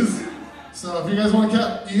shoes. So if you guys want to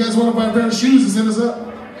buy a pair of shoes, just hit us up.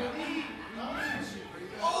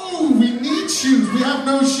 Oh, we need shoes. We have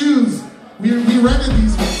no shoes. We rented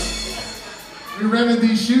these ones. We rented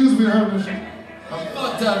these shoes. We don't have no shoes.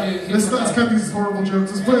 Fucked up, dude. Let's cut these horrible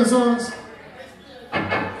jokes. Let's play the songs.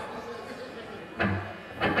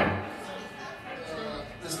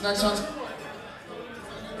 This next one's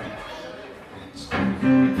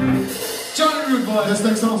Johnny Rude Boy. This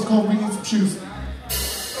next song is called We Need Some Shoes.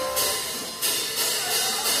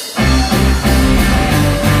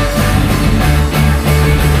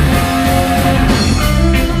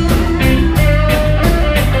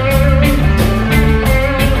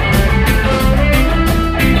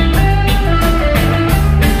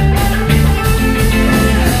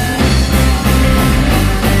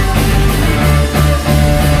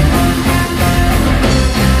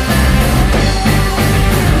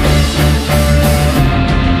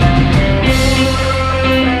 We'll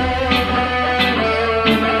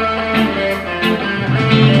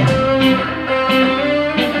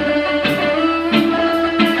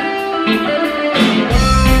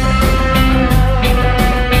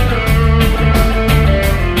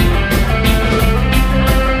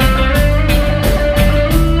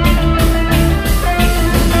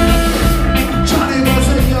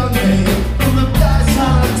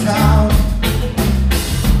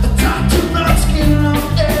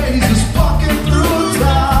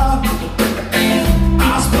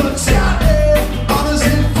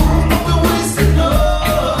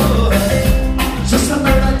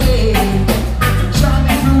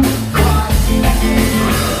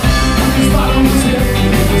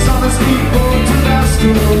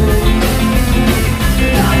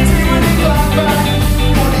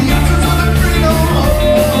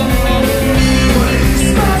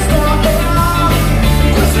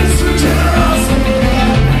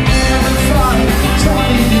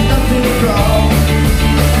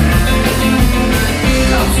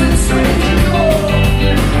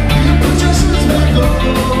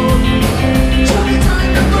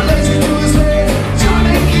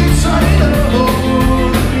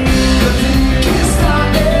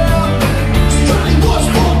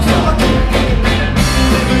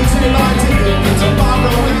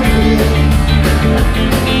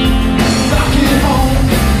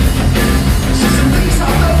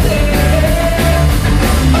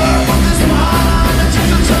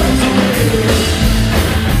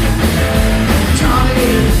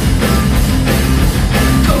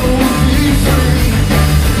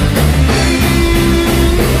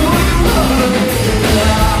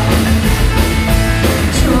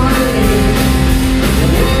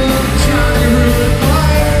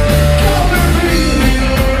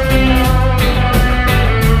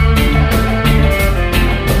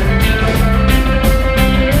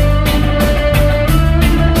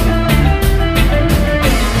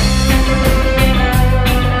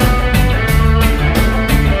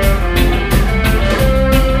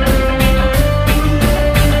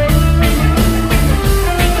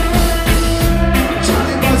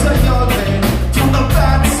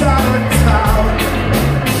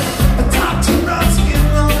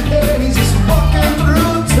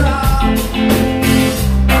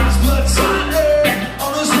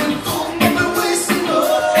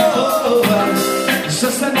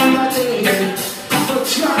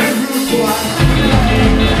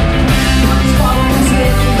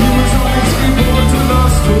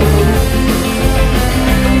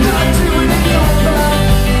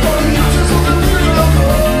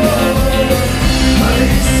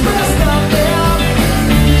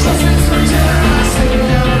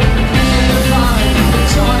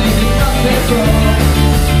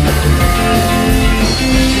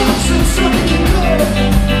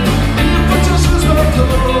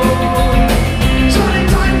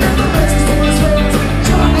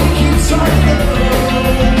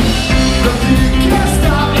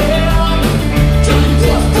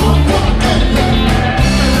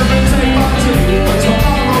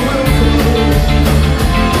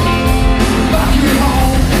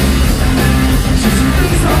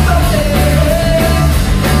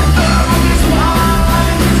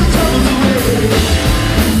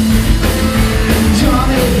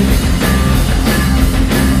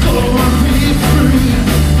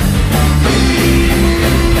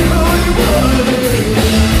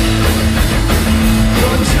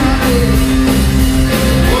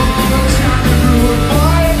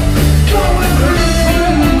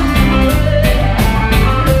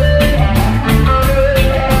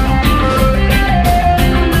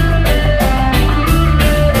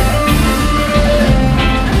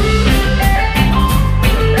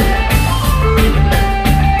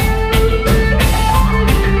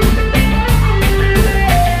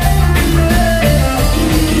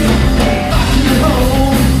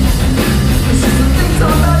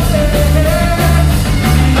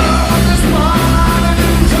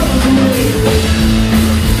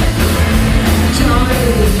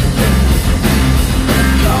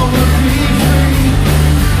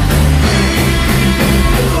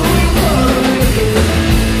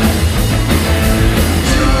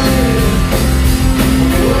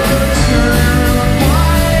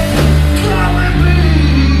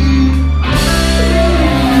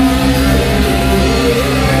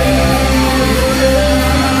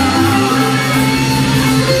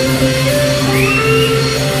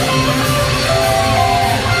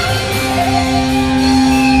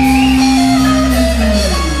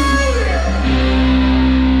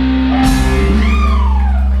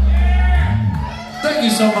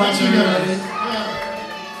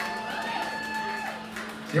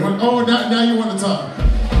You want, oh, now you want to talk.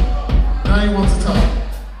 Now you want to talk.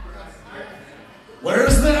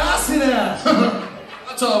 Where's the acid at?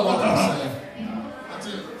 That's all I want to say. That's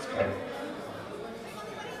it.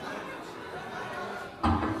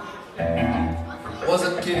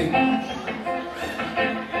 Wasn't kidding.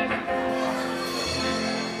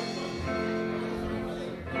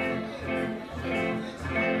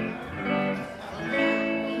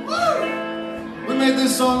 We made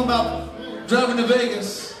this song about driving to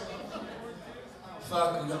Vegas.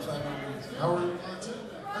 Fuck, we got 5 more minutes.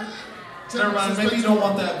 Never mind, maybe you don't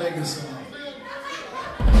want that Vegas song.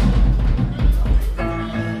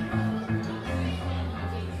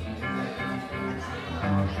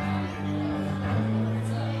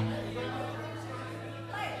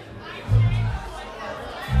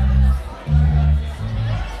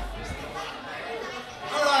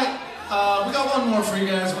 We got one more for you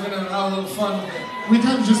guys. We're gonna have a little fun with it. We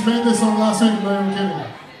kind of just made this song last night, but I'm kidding.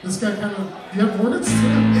 This guy kind of, you have words?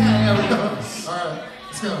 Yeah, we go. Alright,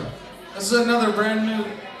 let's go. This is another brand new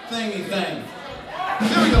thingy thing.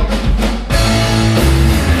 Here we go.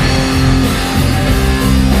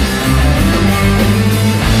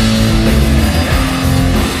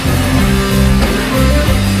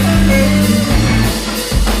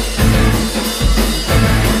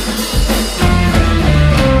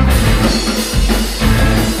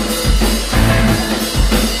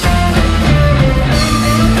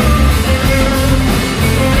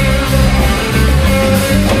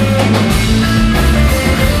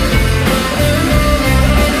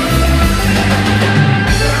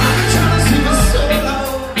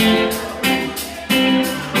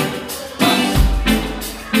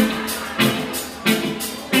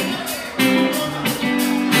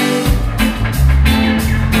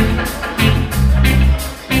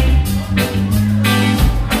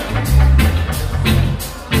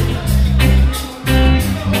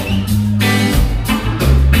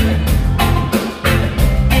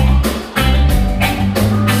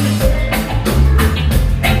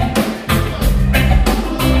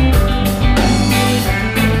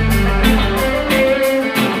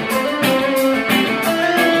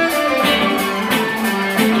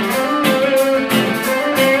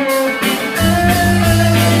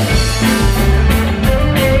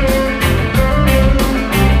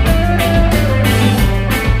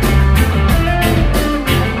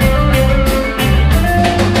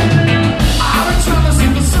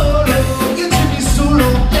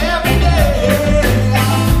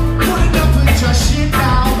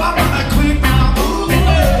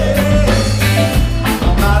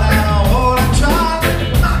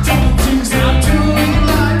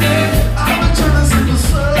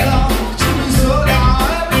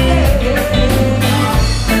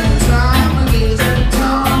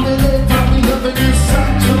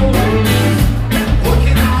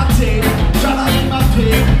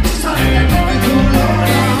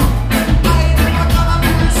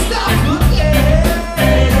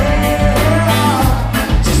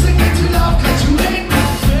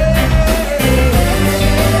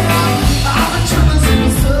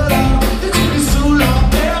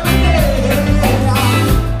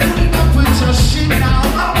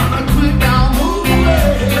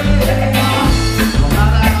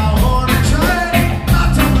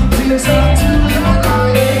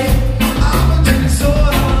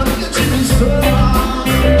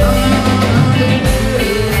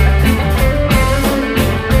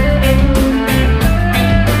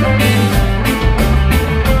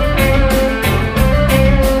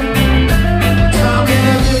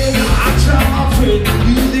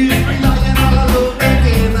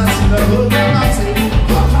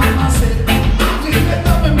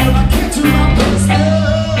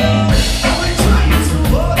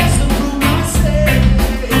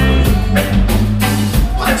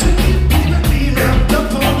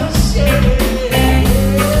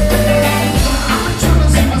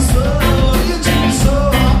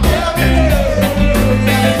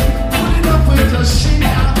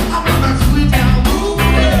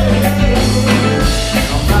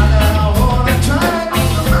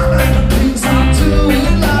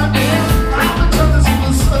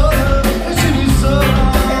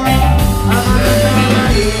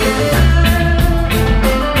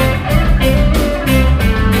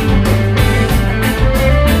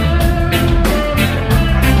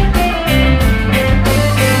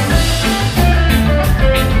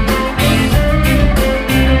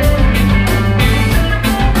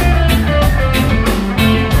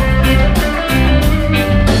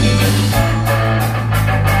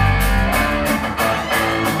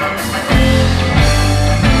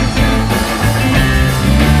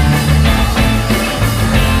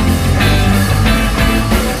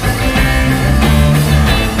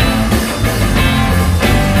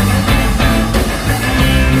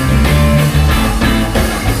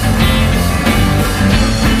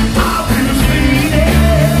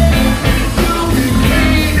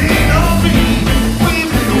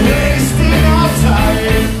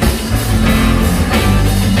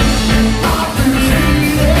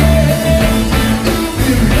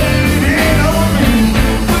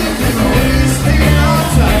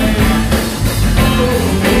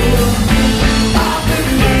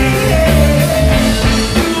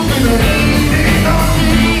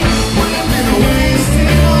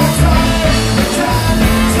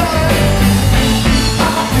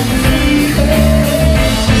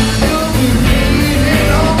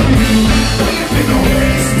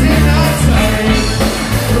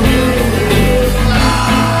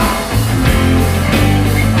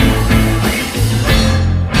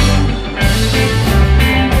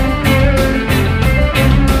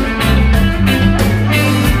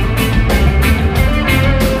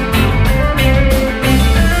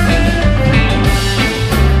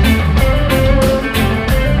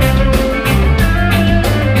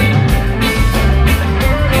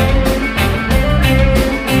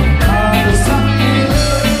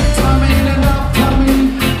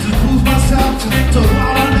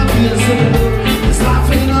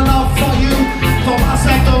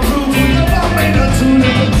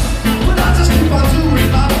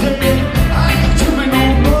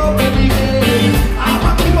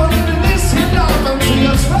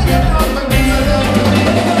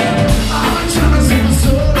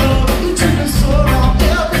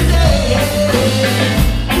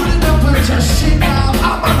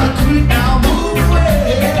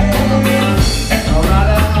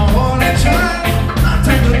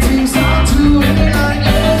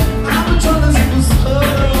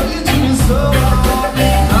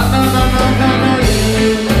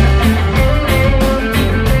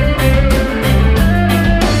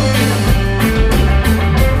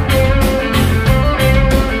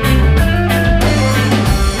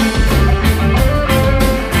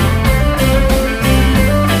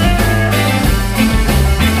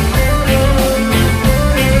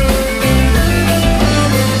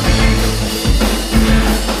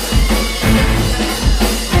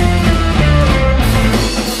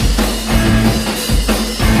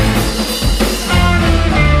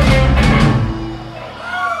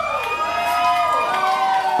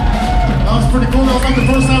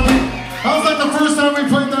 time we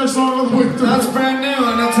played that song all the way through. That's brand new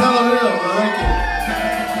and that's hella real. I like it.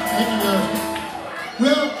 Thank you guys.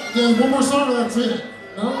 Well, there's one more song and that's it.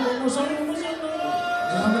 No, one more song, one more song. No.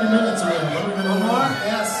 How many minutes are we at? One more?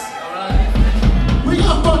 Yes. We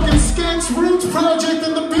got fucking Skanks Roots Project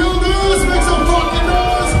in the building. Let's make some fucking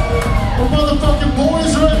noise. Our motherfucking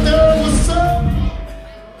boys right there. What's up?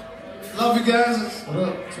 Love you guys. What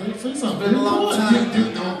up? Say something. Been a long time.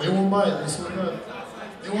 Dude, they won't bite. I swear to God.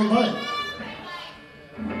 They won't bite.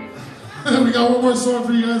 We got one more song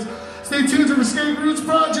for you guys. Stay tuned to the Skanks Roots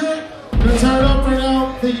Project. We're gonna tear it up right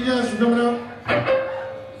now. Thank you guys for coming out.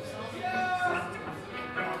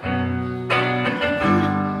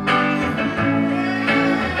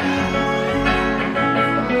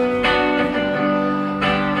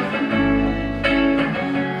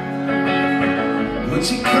 When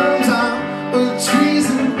she comes out with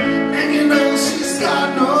treason, and you know she's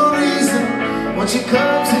got no reason. When she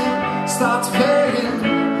comes in, starts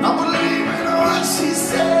playing, not believing what she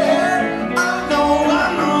said. I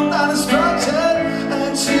know that it's structured,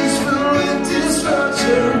 and she's filled with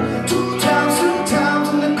destruction. Two times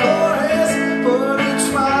in the chorus, but it's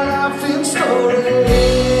my life in story.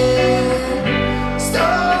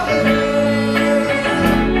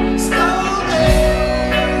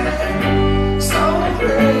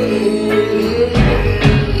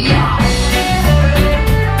 Yeah.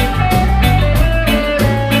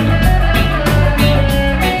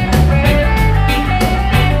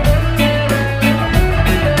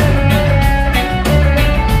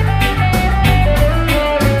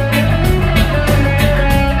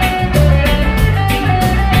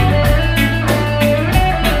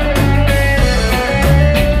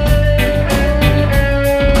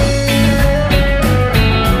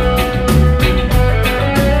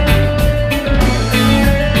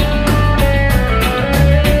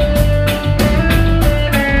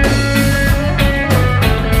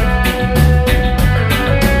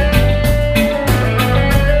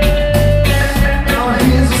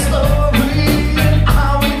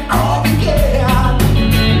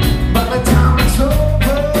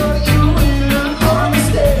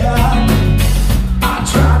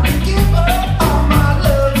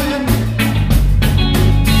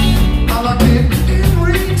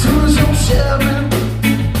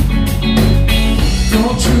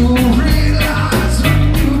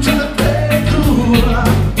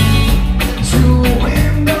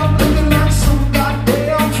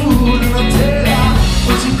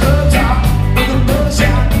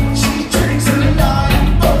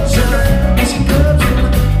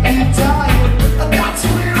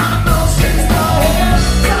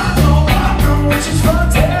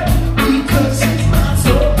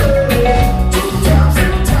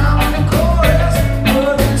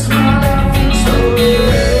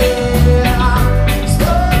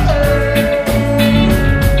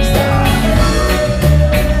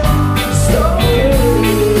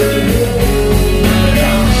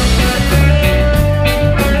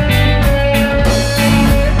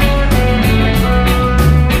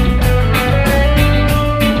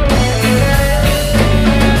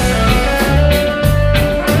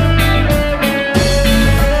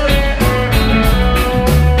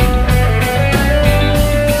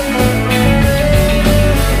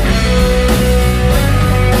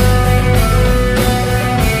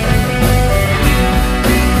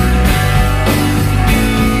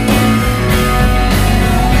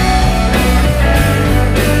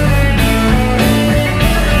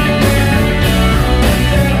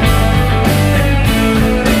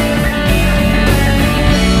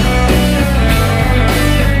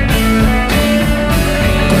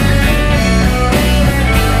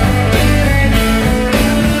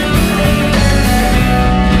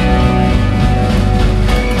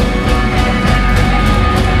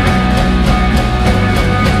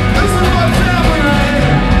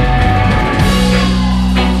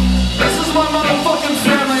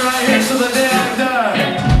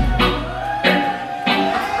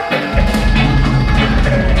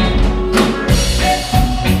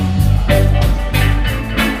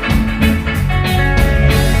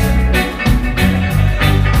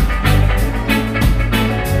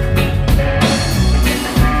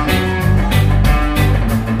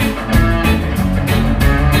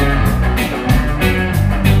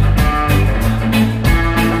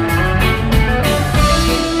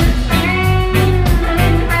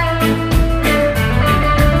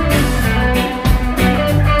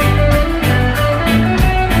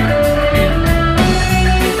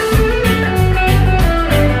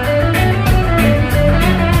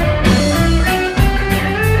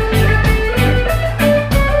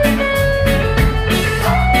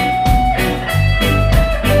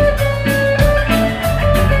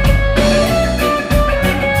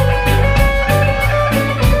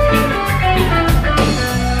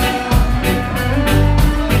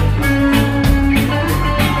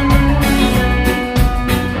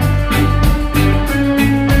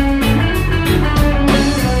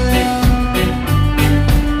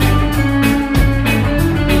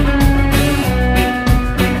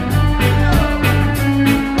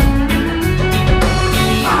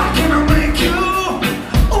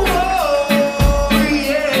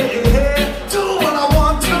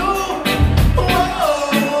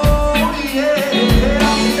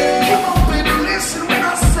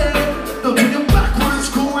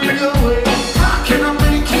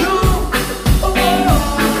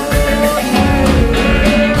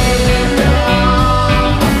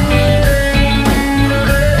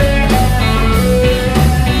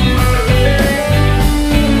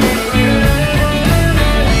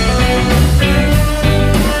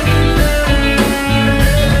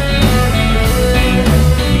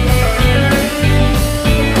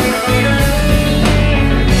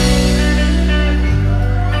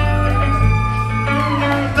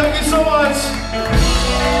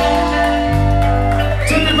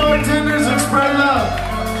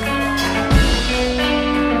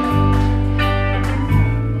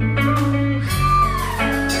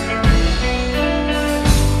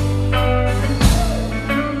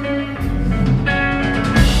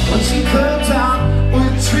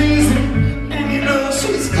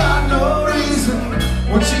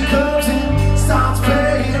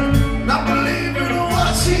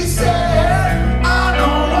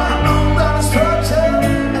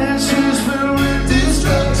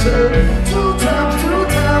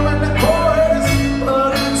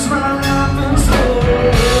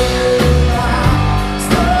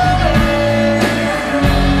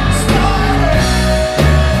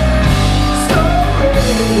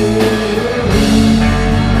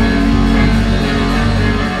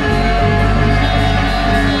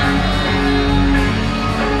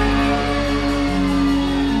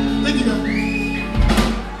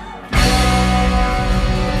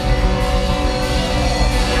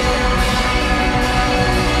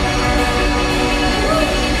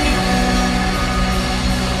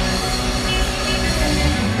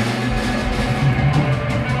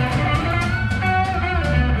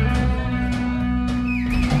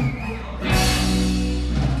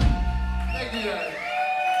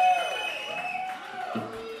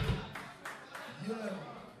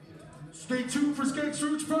 Stay tuned for Skanks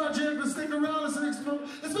Roots Project. Let's stick around. Let's make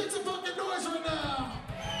some fucking noise right now.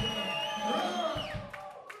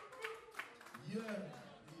 Yeah.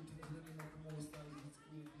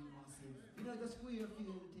 You know the square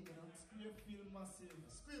field taking out. Square field massive.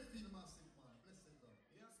 Square